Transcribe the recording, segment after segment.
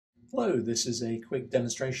Hello, this is a quick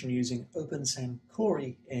demonstration using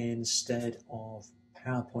Open-Sankoré instead of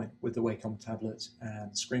PowerPoint with the Wacom tablet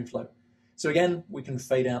and ScreenFlow. So again, we can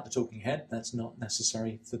fade out the talking head. That's not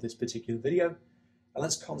necessary for this particular video. And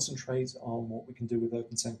let's concentrate on what we can do with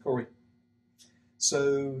Open-Sankoré.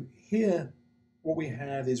 So here, what we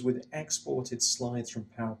have is with exported slides from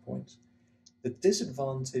PowerPoint. The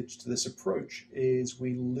disadvantage to this approach is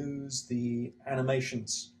we lose the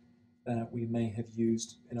animations that we may have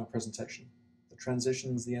used in our presentation. The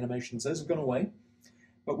transitions, the animations, those have gone away,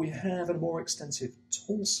 but we have a more extensive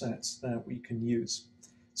tool set that we can use.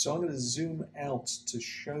 So I'm going to zoom out to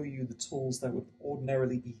show you the tools that would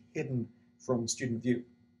ordinarily be hidden from student view.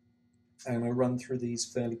 And I'll run through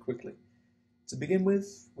these fairly quickly. To begin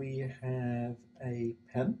with, we have a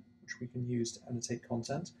pen, which we can use to annotate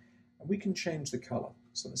content, and we can change the color.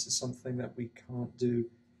 So this is something that we can't do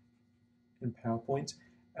in PowerPoint.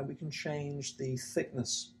 And we can change the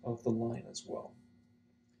thickness of the line as well.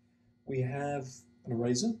 We have an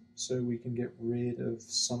eraser, so we can get rid of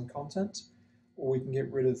some content, or we can get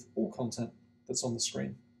rid of all content that's on the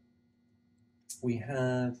screen. We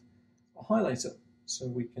have a highlighter, so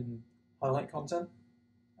we can highlight content,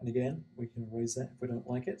 and again, we can erase that if we don't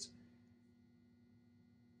like it.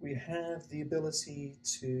 We have the ability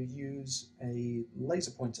to use a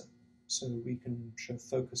laser pointer, so we can show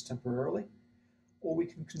focus temporarily, or we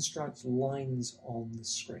can construct lines on the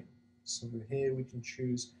screen. So here we can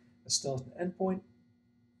choose a start and end point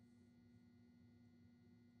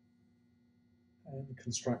and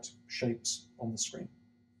construct shapes on the screen.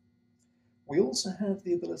 We also have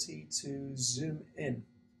the ability to zoom in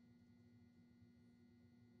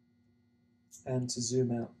and to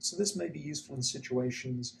zoom out. So this may be useful in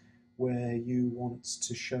situations where you want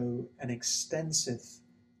to show an extensive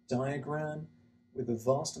diagram with a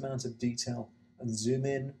vast amount of detail and zoom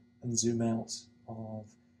in and zoom out of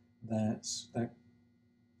that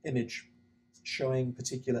image, showing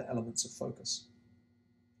particular elements of focus.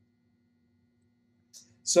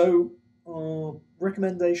 So our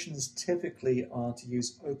recommendations typically are to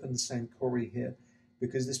use Open-Sankoré here,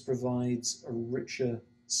 because this provides a richer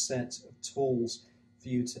set of tools for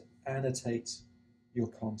you to annotate your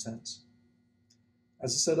content.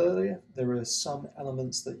 As I said earlier, there are some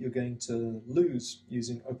elements that you're going to lose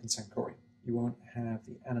using Open-Sankoré. You won't have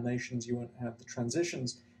the animations, you won't have the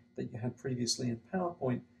transitions that you had previously in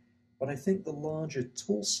PowerPoint, but I think the larger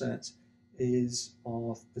tool set is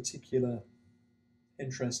of particular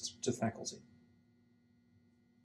interest to faculty.